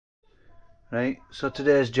Right, so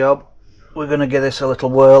today's job, we're going to give this a little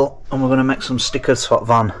whirl and we're going to make some stickers for the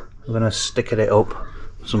van. We're going to sticker it up,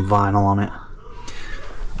 put some vinyl on it.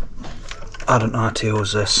 I don't know how to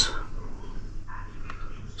use this,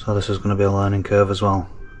 so this is going to be a learning curve as well.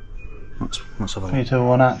 Let's have a look. 3, 2,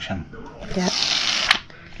 1, action. Yeah.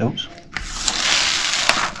 Oops.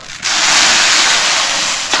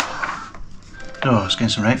 Oh, it's getting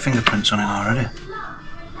some right fingerprints on it already.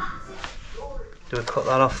 Do we cut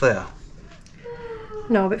that off there?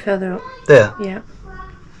 No, a bit further up. There? Yeah.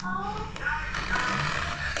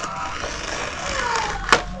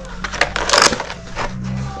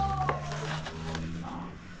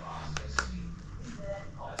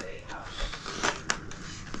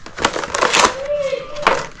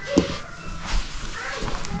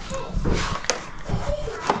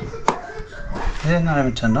 Yeah, not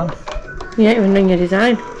even turned on. You ain't even done your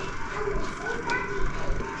design.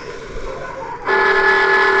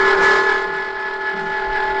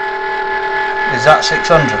 Is that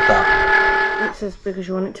 600 that? It's as big as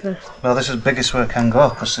you want it to be. Well, this is the biggest way it can go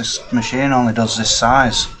because this machine only does this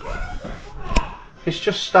size. It's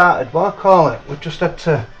just started, what I call it, we've just had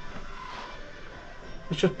to...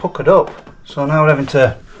 It's just puckered up. So now we're having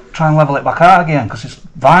to try and level it back out again because this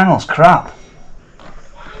vinyl's crap.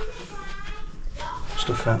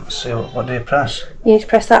 Stuff out, let's see, what do you press? You need to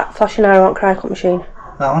press that flashing arrow on cry cut machine.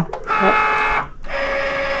 That one? Yep.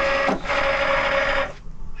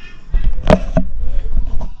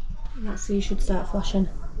 That's so you should start flashing.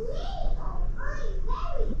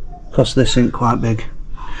 Because this isn't quite big.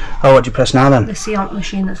 Oh, what do you press now then? The seant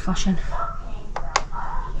machine that's flashing.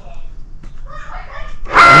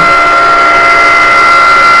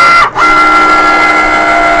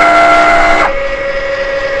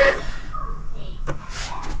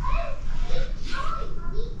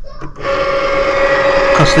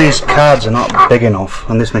 Because these cards are not big enough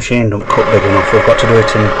and this machine don't cut big enough, we've got to do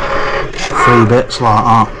it in 3 bits like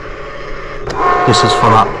that. This is for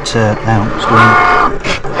that it's doing.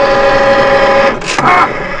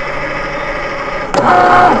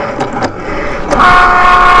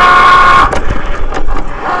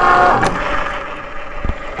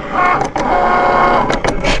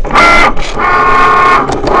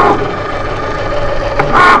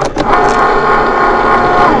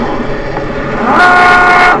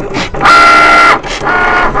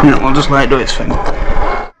 Yeah, we'll just let it do its thing.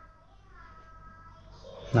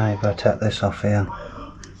 Now you've got to take this off here.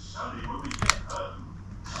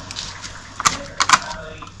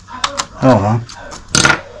 Oh well.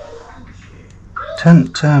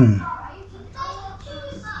 Tent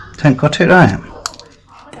got it right.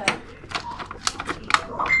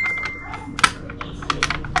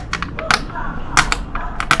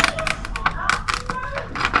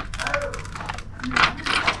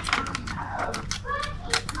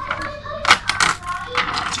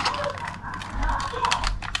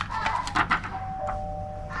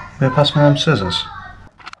 Will you pass me them scissors?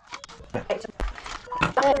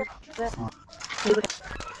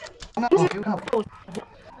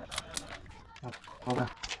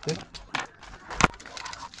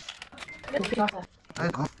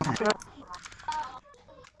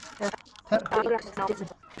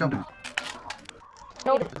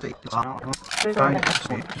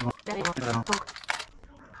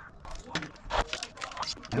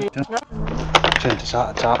 Turn this out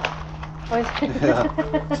of tap.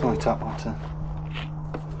 Yeah, it's only tap water.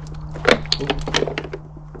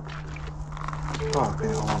 Oh, I've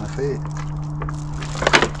been all on my feet.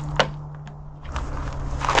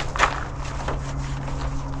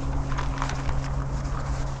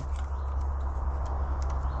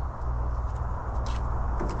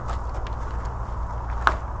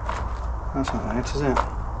 That's not right, is it?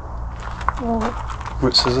 What?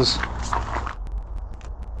 With scissors.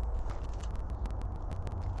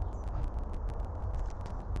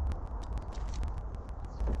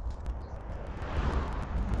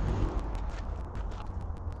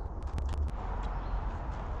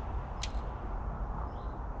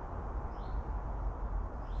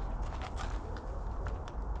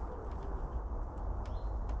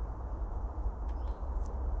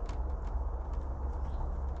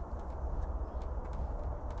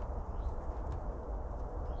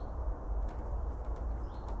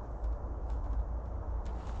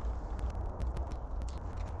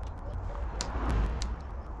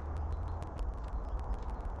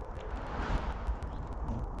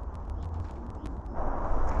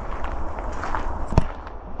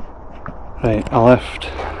 Right, I left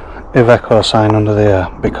Iveco sign under there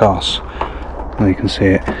because, well, you can see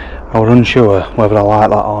it, I was unsure whether I like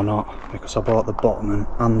that or not because I bought the bottom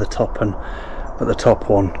and the top, and but the top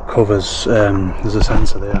one covers, there's a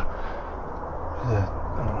sensor there,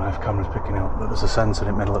 I don't know if camera's picking it up, but there's a sensor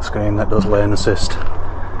in the middle of the screen that does lane assist,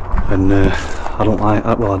 and I don't like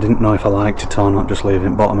that. Well, I didn't know if I liked it or not, just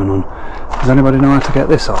leaving it bottoming on. Does anybody know how to get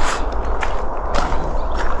this off?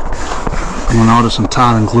 I'm going to order some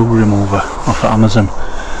tar and glue remover off at Amazon.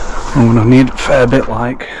 I'm going to need a fair bit,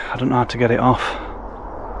 like, I don't know how to get it off.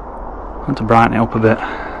 I want to brighten it up a bit.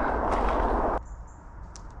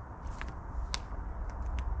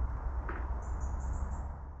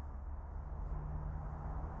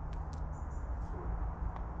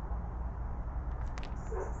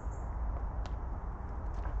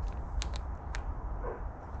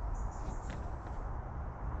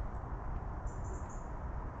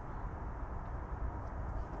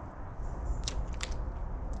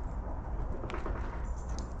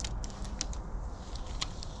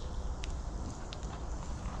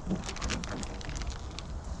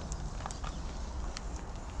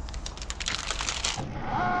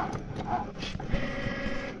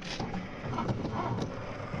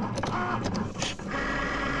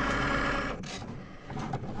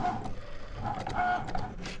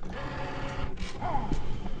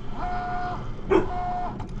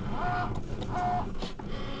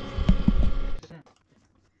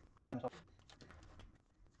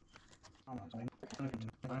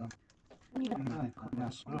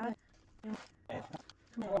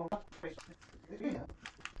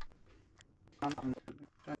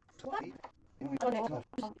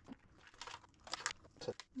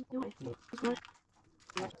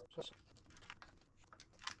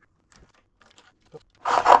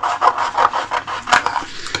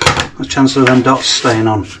 What's the chance of them dots staying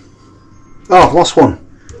on? Oh, I've lost one.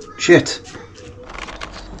 Shit.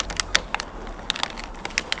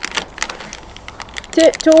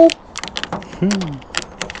 Tiptoe.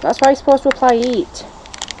 That's why you're supposed to apply heat.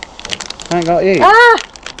 I ain't got heat. Ah!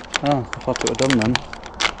 Oh, I thought it were done then.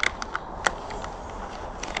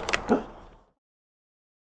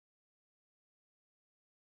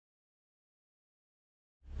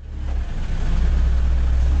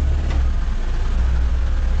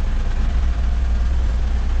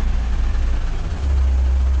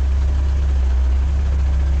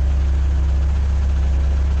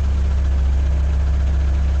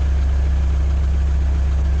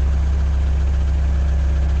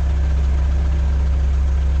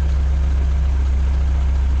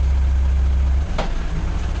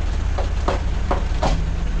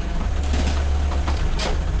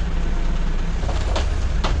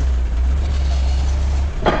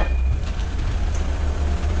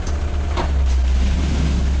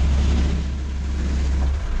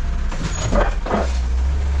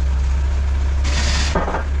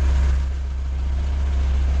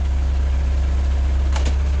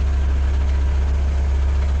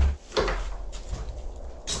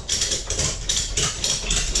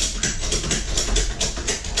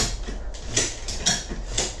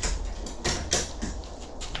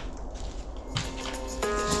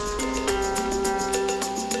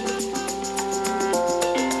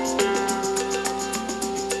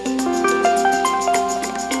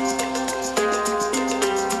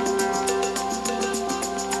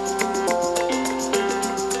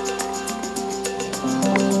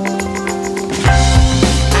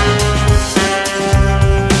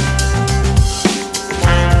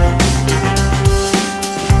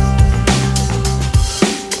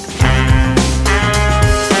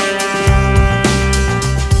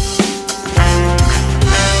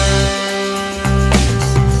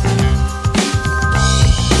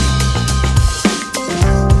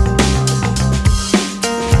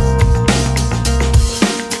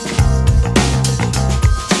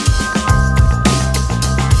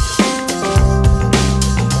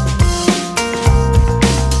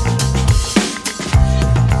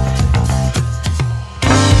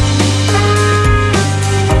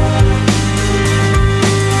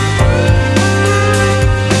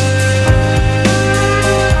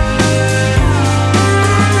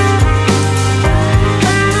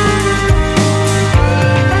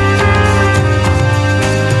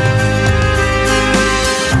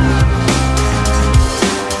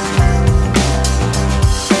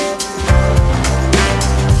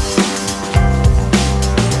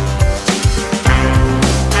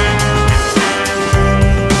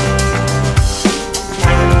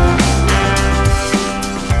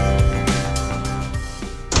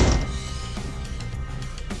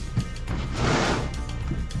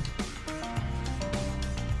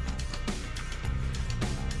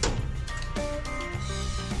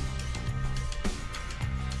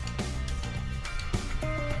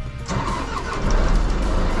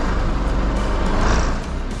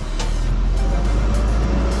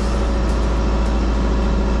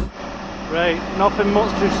 Right, nothing much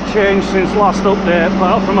has changed since last update,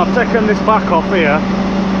 apart from I've taken this back off here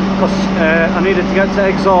because I needed to get to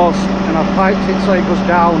exhaust and I've piped it so it goes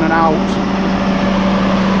down and out.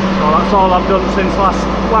 So that's all I've done since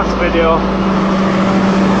last video.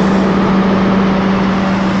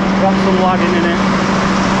 Got some lagging in it.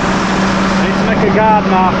 I need to make a guard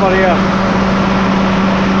now for you,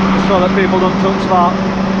 just so that people don't touch that.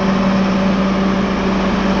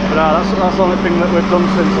 But that's the only thing that we've done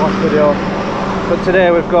since last video. But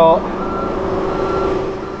today we've got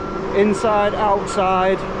inside,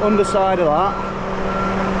 outside, underside of that,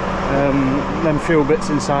 then few bits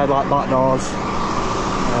inside like back doors.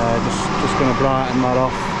 Just going to brighten that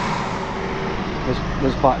off.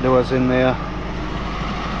 There's back doors in there,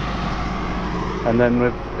 and then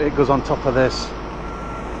it goes on top of this,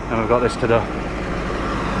 and we've got this to do.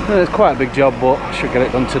 And it's quite a big job, but I should get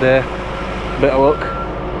it done today. Bit of luck.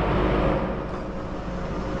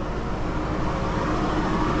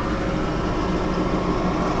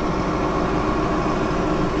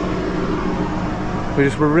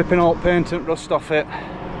 We're ripping all paint and rust off it,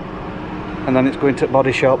 and then it's going to the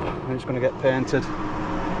body shop and it's going to get painted.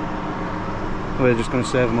 We're just going to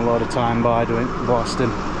save them a lot of time by doing blasting.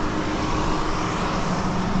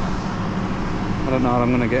 I don't know how I'm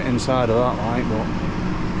going to get inside of that light,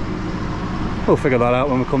 but we'll figure that out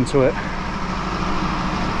when we come to it.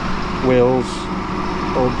 Wheels,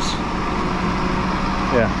 hubs,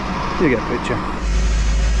 yeah, you get the picture.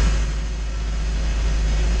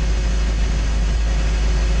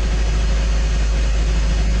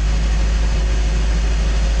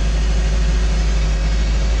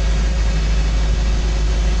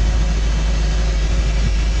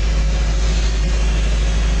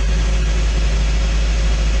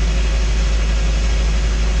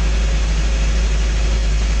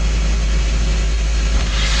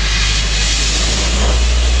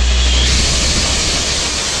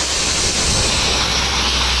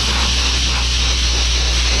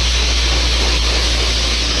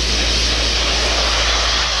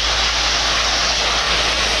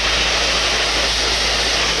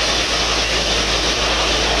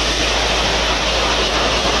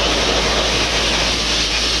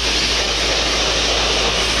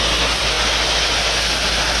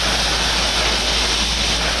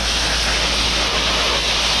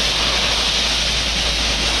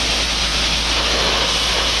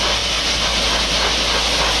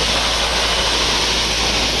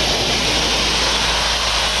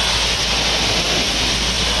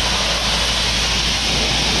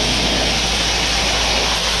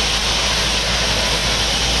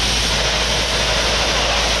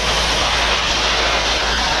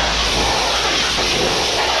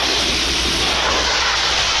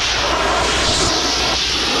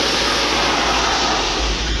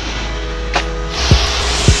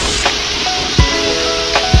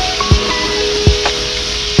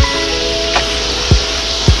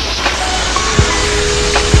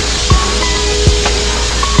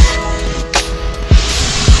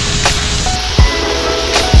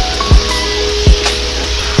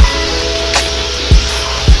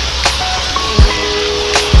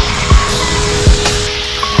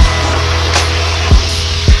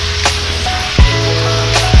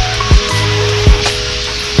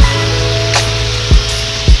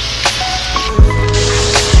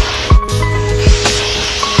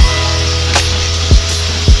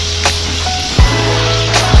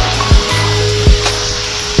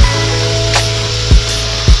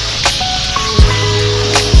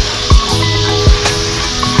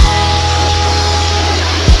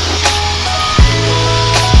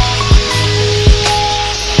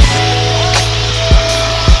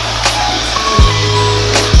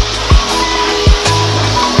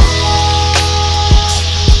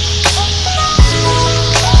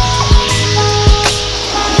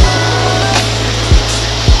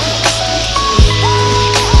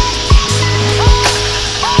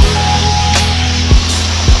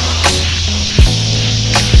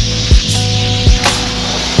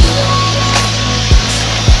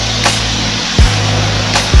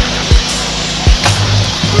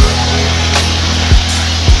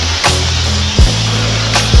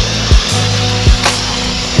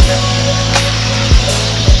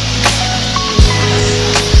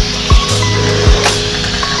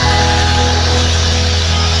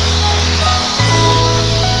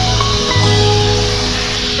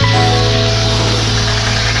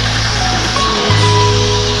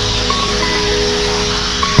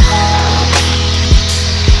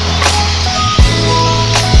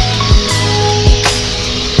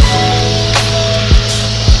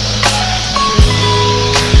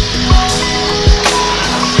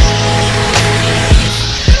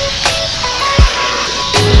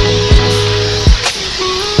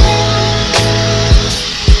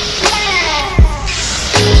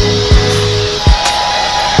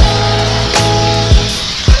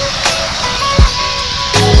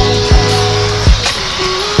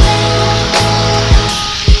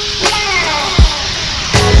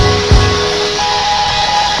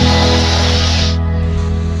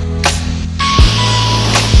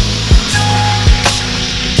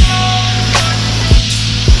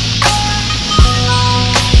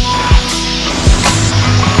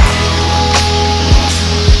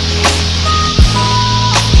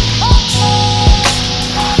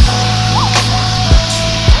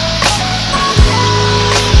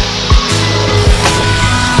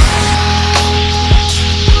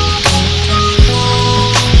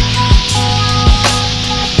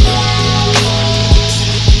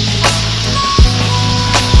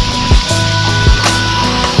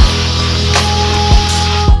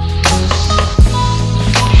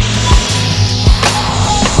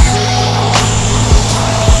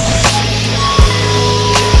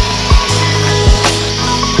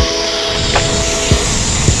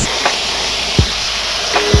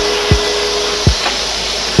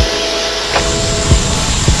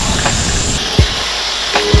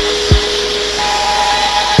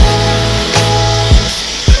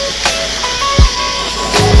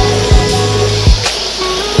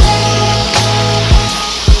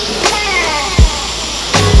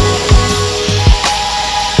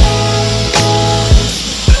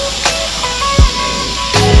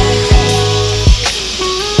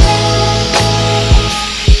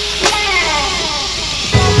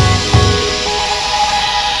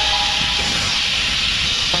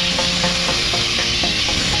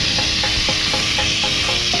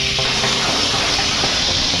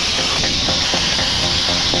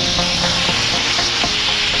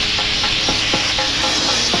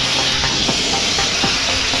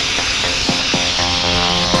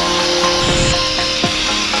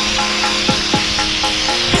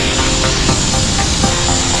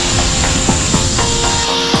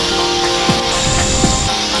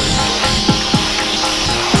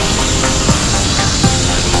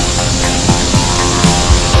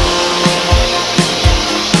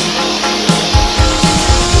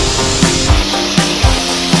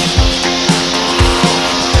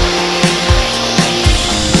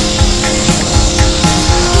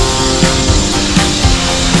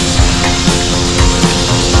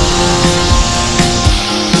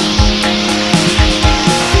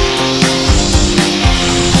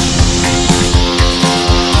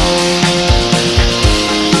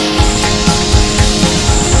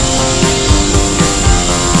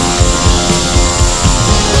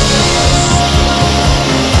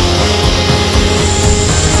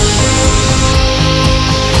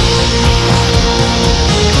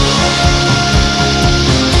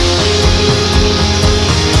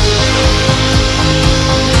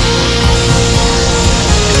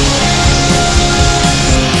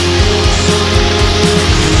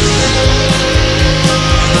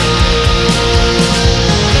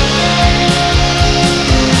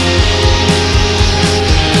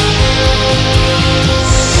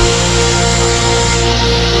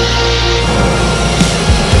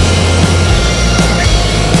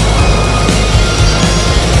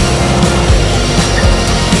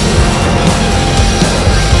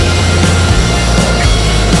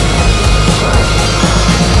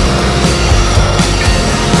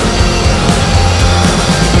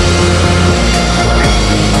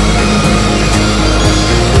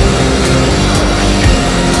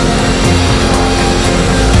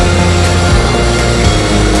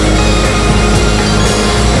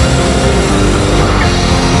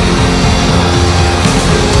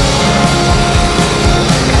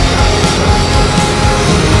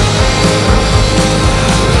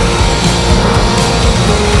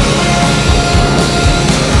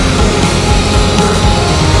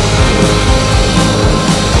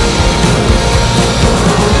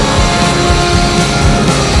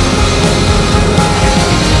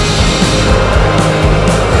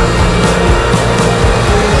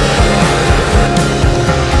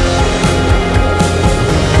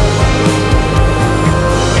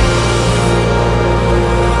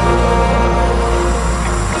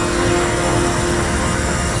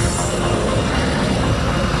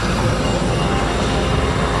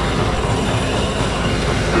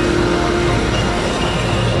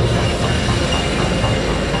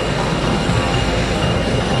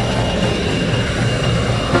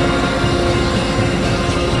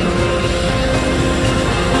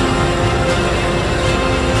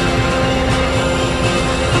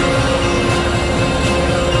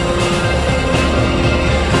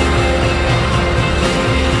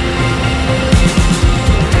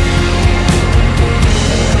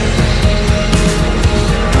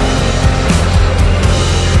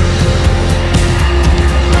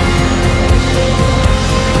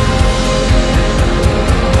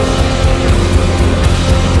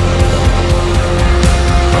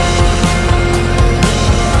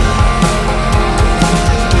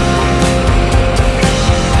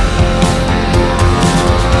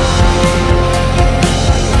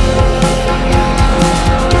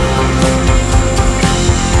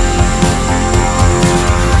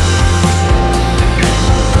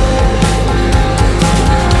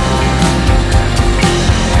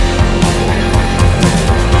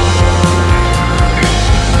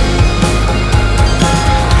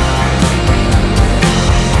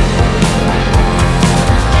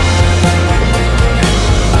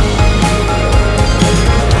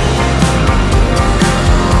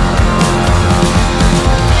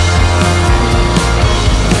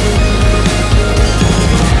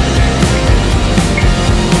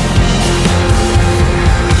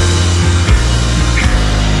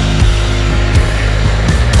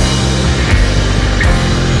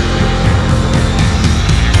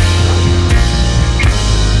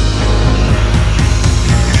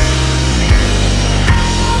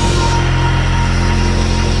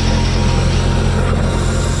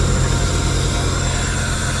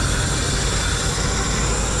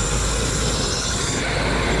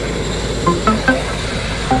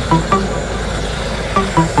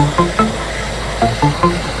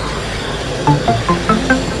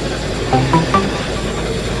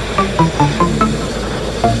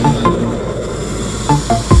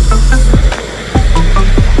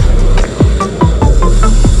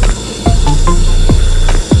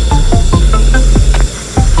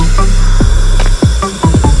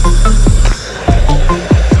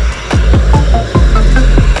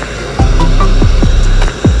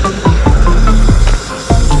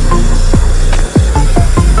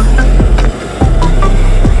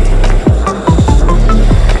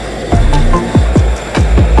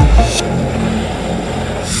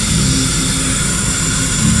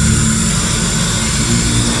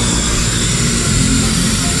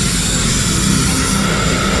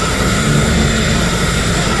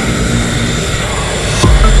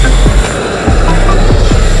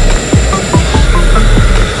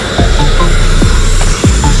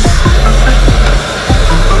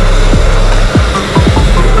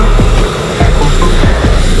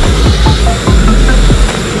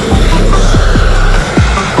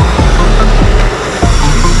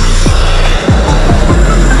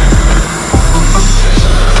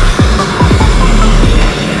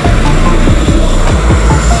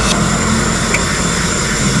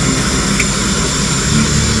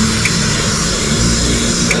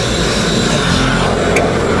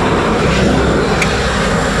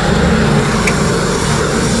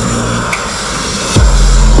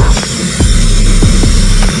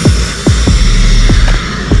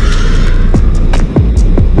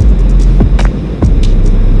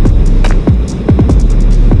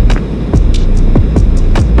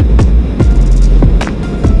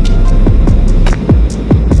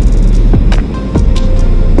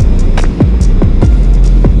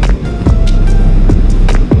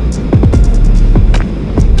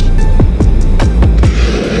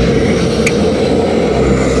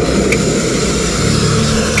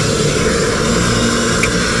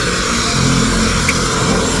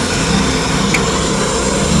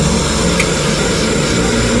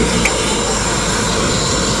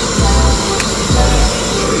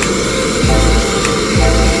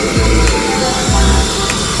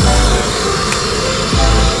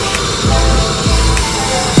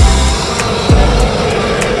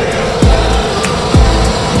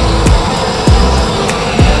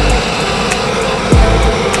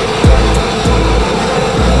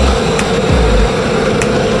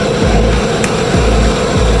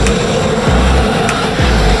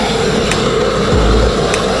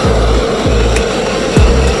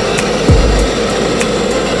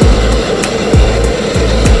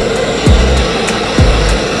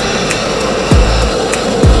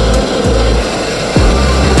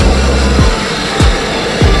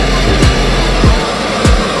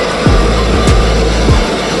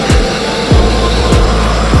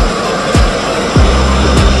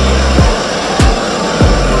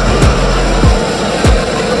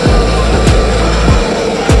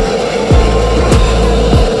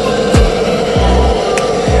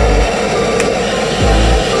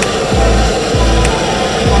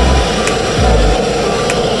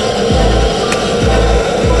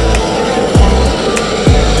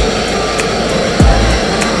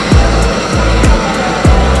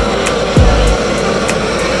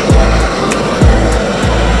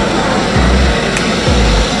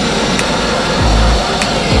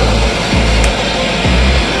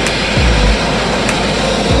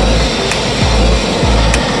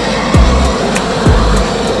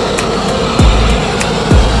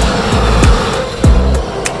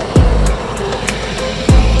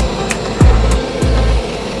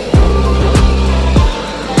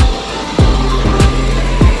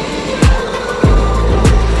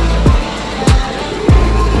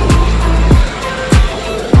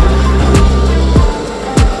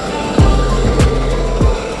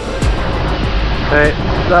 Okay,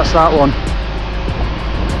 that's that one.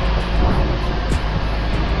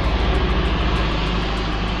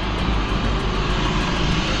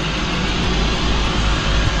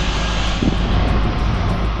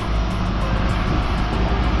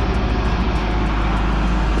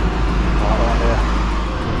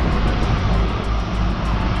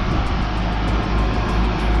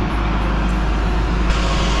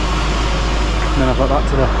 Then I've got that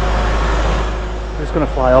to the... I'm just going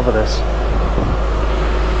to fly over this.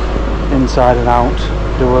 Inside and out,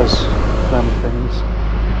 doors, them things.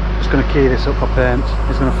 Just going to key this up for paint.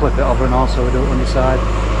 He's going to flip it over and also do it on the side.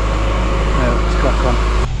 Yeah, let's crack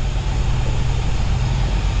on.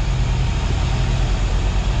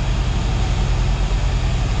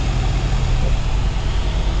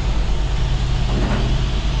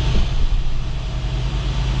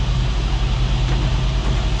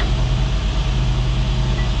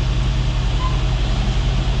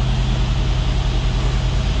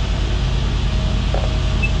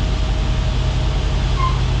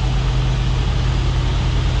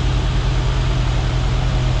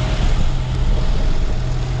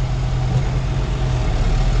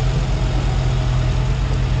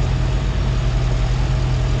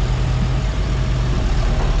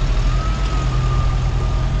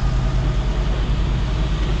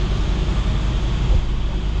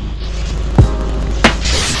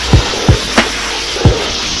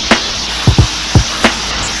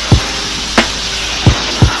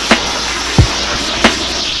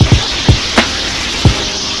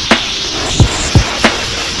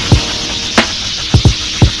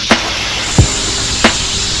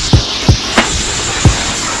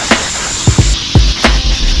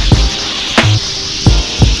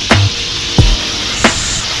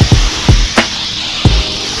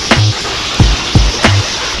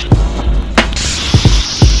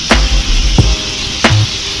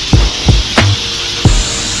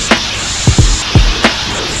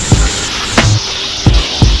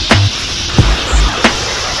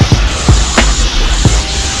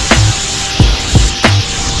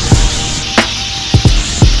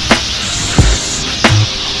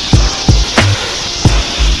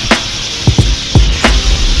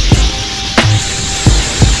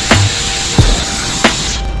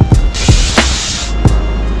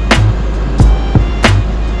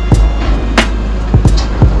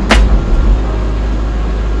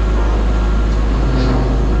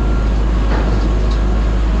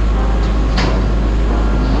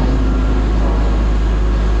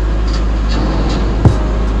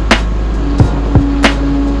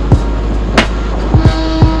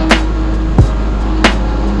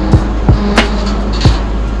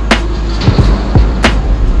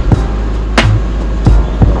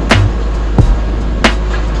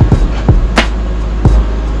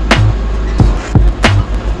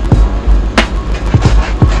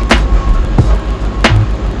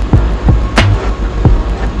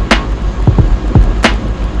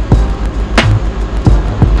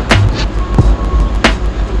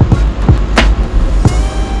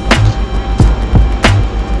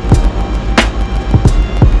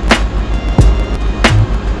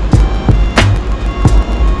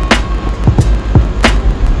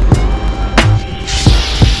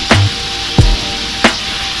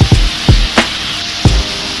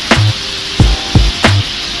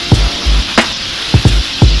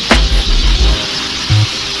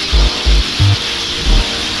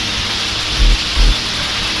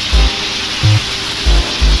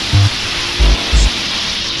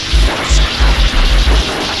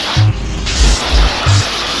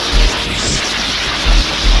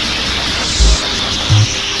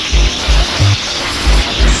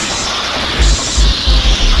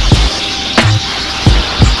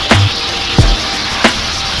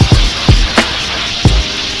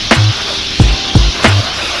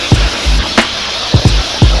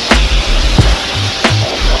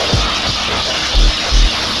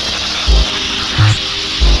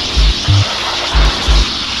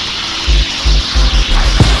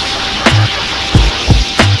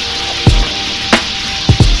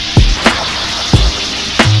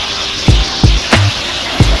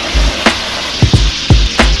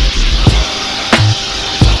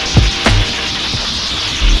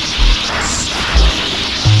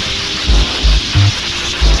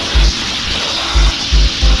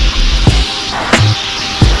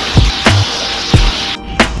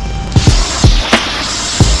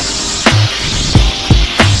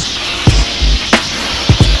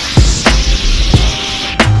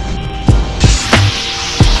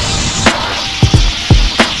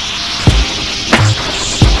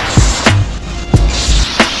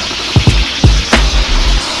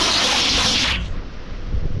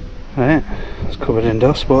 covered in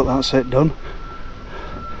dust, but that's it done.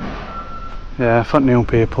 Yeah, for new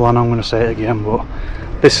people, I know I'm going to say it again, but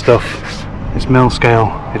this stuff is mill scale.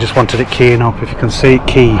 I just wanted it keying up. If you can see it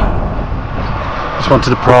key, just wanted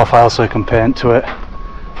the profile so I can paint to it.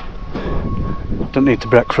 Don't need to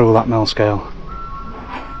break through that mill scale,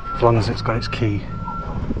 as long as it's got its key.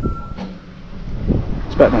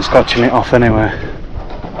 It's better than scotching it off anyway.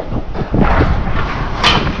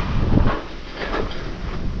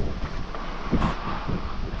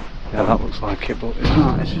 Yeah, that looks like it, but it's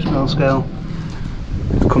not, it's just mill scale.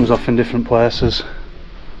 It comes off in different places.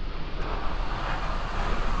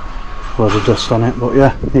 Loads of dust on it, but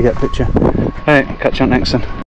yeah, you get the picture. Right, catch you on next one.